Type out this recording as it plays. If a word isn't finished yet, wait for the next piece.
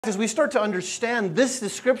As we start to understand this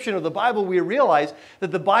description of the Bible, we realize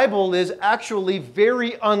that the Bible is actually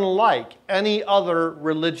very unlike any other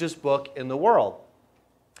religious book in the world.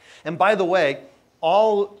 And by the way,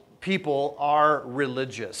 all people are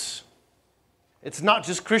religious. It's not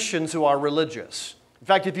just Christians who are religious. In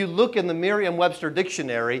fact, if you look in the Merriam-Webster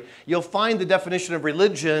dictionary, you'll find the definition of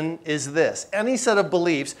religion is this: any set of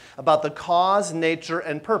beliefs about the cause, nature,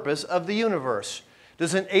 and purpose of the universe.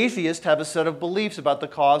 Does an atheist have a set of beliefs about the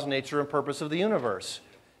cause, nature, and purpose of the universe?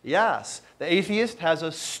 Yes. The atheist has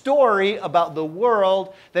a story about the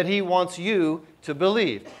world that he wants you to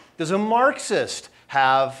believe. Does a Marxist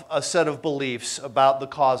have a set of beliefs about the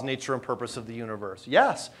cause, nature, and purpose of the universe?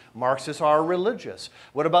 Yes. Marxists are religious.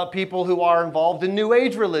 What about people who are involved in New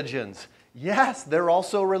Age religions? Yes, they're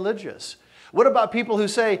also religious. What about people who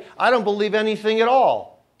say, I don't believe anything at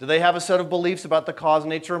all? Do they have a set of beliefs about the cause,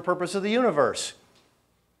 nature, and purpose of the universe?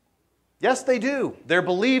 Yes, they do. Their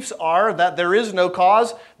beliefs are that there is no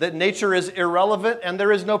cause, that nature is irrelevant, and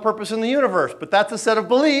there is no purpose in the universe. But that's a set of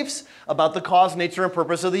beliefs about the cause, nature, and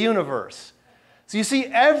purpose of the universe. So you see,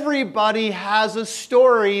 everybody has a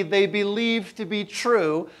story they believe to be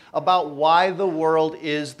true about why the world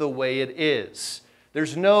is the way it is.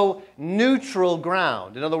 There's no neutral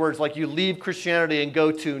ground. In other words, like you leave Christianity and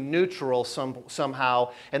go to neutral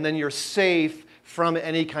somehow, and then you're safe from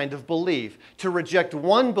any kind of belief. To reject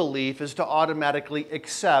one belief is to automatically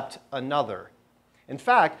accept another. In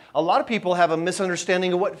fact, a lot of people have a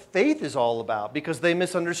misunderstanding of what faith is all about because they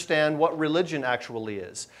misunderstand what religion actually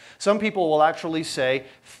is. Some people will actually say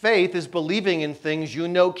faith is believing in things you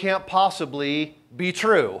know can't possibly be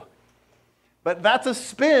true. But that's a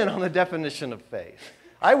spin on the definition of faith.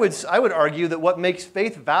 I would argue that what makes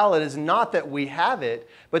faith valid is not that we have it,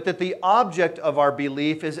 but that the object of our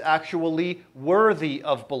belief is actually worthy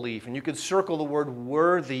of belief. And you could circle the word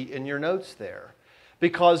worthy in your notes there,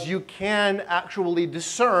 because you can actually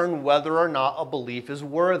discern whether or not a belief is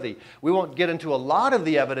worthy. We won't get into a lot of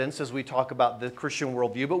the evidence as we talk about the Christian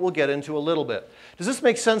worldview, but we'll get into a little bit. Does this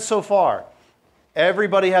make sense so far?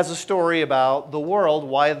 Everybody has a story about the world,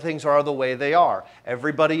 why things are the way they are.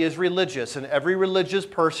 Everybody is religious, and every religious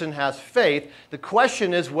person has faith. The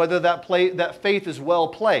question is whether that faith is well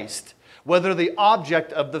placed, whether the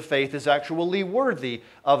object of the faith is actually worthy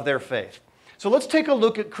of their faith. So let's take a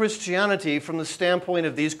look at Christianity from the standpoint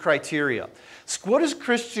of these criteria. What is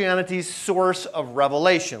Christianity's source of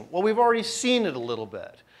revelation? Well, we've already seen it a little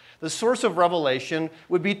bit. The source of revelation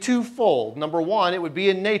would be twofold. Number one, it would be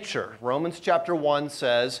in nature. Romans chapter 1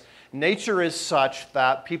 says, nature is such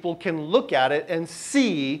that people can look at it and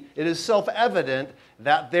see, it is self-evident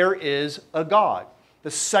that there is a God.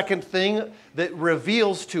 The second thing that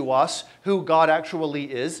reveals to us who God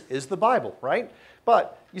actually is the Bible, right?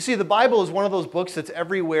 But you see, the Bible is one of those books that's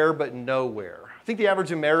everywhere but nowhere. I think the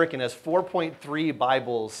average American has 4.3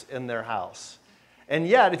 Bibles in their house. And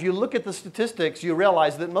yet, if you look at the statistics, you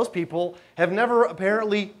realize that most people have never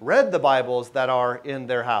apparently read the Bibles that are in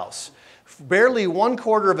their house. Barely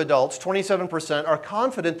 1/4 of adults, 27%, are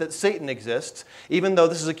confident that Satan exists, even though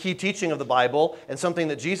this is a key teaching of the Bible and something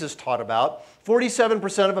that Jesus taught about.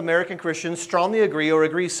 47% of American Christians strongly agree or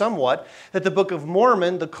agree somewhat that the Book of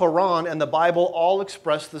Mormon, the Quran, and the Bible all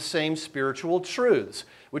express the same spiritual truths,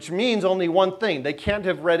 which means only one thing: they can't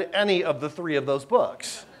have read any of the three of those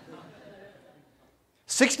books.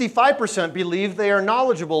 65% believe they are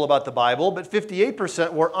knowledgeable about the Bible, but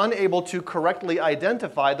 58% were unable to correctly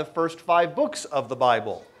identify the first 5 books of the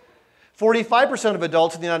Bible. 45% of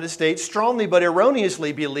adults in the United States strongly but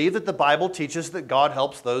erroneously believe that the Bible teaches that God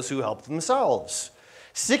helps those who help themselves.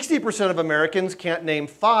 60% of Americans can't name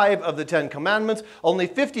 5 of the 10 commandments. Only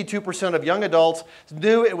 52% of young adults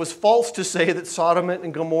knew it was false to say that Sodom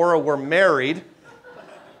and Gomorrah were married.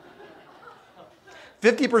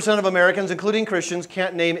 50% of Americans, including Christians,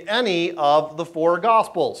 can't name any of the 4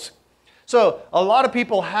 Gospels. So a lot of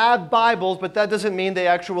people have Bibles, but that doesn't mean they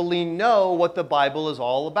actually know what the Bible is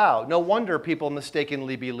all about. No wonder people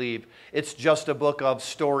mistakenly believe it's just a book of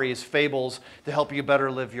stories, fables, to help you better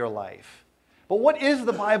live your life. But what is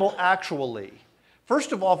the Bible actually?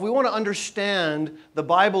 First of all, if we want to understand the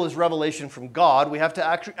Bible as revelation from God, we have to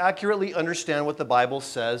accurately understand what the Bible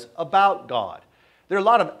says about God. There are a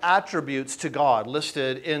lot of attributes to God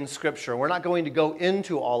listed in Scripture. We're not going to go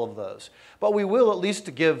into all of those, but we will at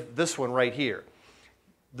least give this one right here.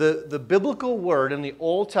 The biblical word in the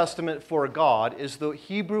Old Testament for God is the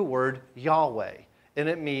Hebrew word Yahweh, and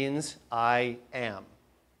it means I am.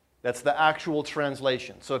 That's the actual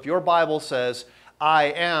translation. So if your Bible says, I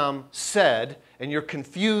am said, and you're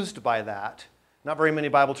confused by that, not very many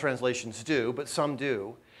Bible translations do, but some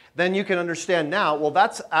do, then you can understand now, well,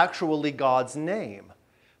 that's actually God's name.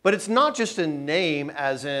 But it's not just a name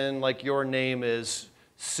as in like your name is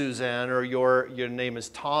Suzanne or your name is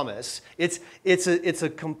Thomas. It's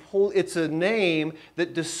a name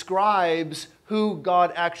that describes who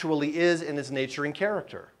God actually is in his nature and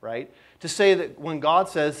character, right? To say that when God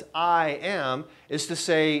says, I am, is to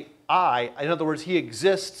say I. In other words, he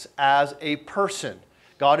exists as a person.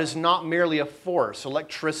 God is not merely a force,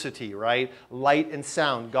 electricity, right? Light and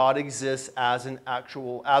sound. God exists as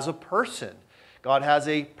a person. God has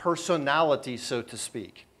a personality, so to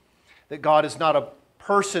speak. That God is not a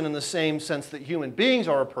person in the same sense that human beings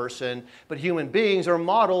are a person, but human beings are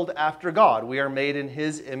modeled after God. We are made in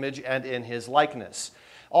his image and in his likeness.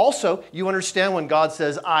 Also, you understand when God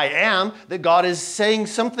says, I am, that God is saying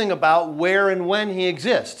something about where and when he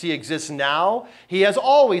exists. He exists now. He has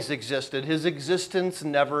always existed. His existence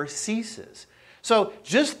never ceases. So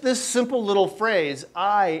just this simple little phrase,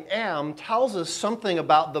 I am, tells us something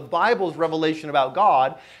about the Bible's revelation about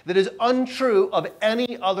God that is untrue of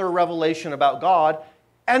any other revelation about God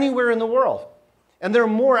anywhere in the world. And there are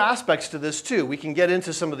more aspects to this too. We can get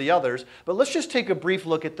into some of the others, but let's just take a brief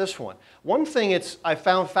look at this one. One thing I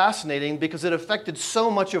found fascinating because it affected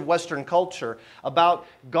so much of Western culture about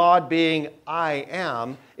God being I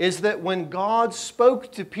am, is that when God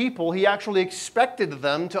spoke to people, he actually expected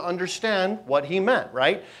them to understand what he meant,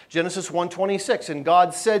 right? Genesis 1:26, and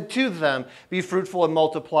God said to them, be fruitful and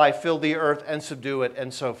multiply, fill the earth and subdue it,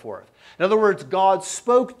 and so forth. In other words, God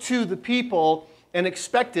spoke to the people and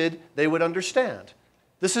expected they would understand.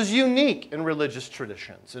 This is unique in religious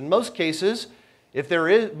traditions. In most cases,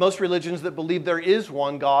 most religions that believe there is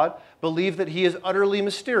one God believe that he is utterly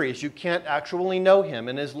mysterious. You can't actually know him.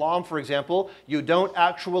 In Islam, for example, you don't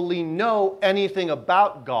actually know anything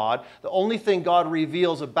about God. The only thing God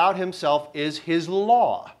reveals about himself is his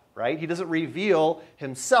law, right? He doesn't reveal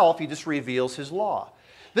himself, he just reveals his law.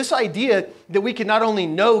 This idea that we can not only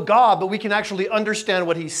know God, but we can actually understand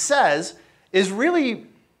what he says is really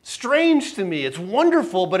strange to me. It's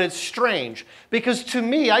wonderful, but it's strange. Because to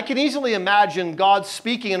me, I can easily imagine God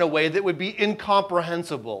speaking in a way that would be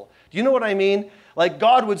incomprehensible. Do you know what I mean? Like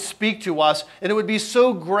God would speak to us, and it would be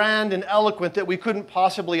so grand and eloquent that we couldn't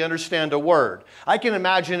possibly understand a word. I can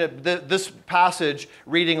imagine this passage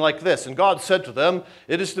reading like this. And God said to them,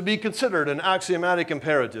 it is to be considered an axiomatic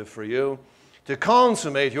imperative for you to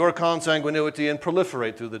consummate your consanguinity and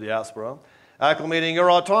proliferate through the diaspora, acclimating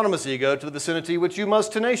your autonomous ego to the vicinity which you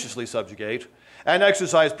must tenaciously subjugate, and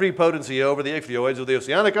exercise prepotency over the ichthyoids of the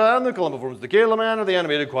Oceanica and the columbiforms of the Calaman or the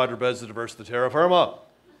animated quadrupeds that traverse the terra firma.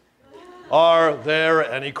 Are there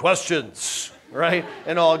any questions? Right?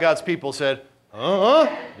 And all God's people said,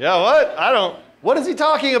 yeah, what is he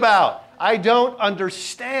talking about? I don't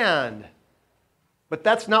understand. But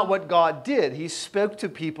that's not what God did. He spoke to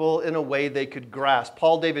people in a way they could grasp.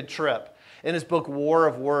 Paul David Tripp, in his book War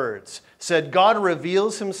of Words, said God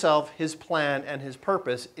reveals himself, his plan, and his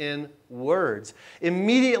purpose in words.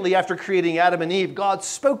 Immediately after creating Adam and Eve, God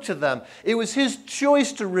spoke to them. It was his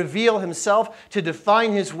choice to reveal himself, to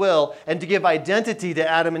define his will, and to give identity to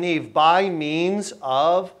Adam and Eve by means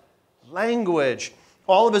of language.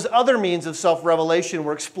 All of his other means of self-revelation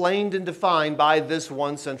were explained and defined by this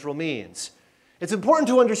one central means. It's important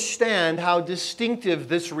to understand how distinctive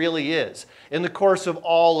this really is in the course of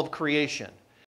all of creation.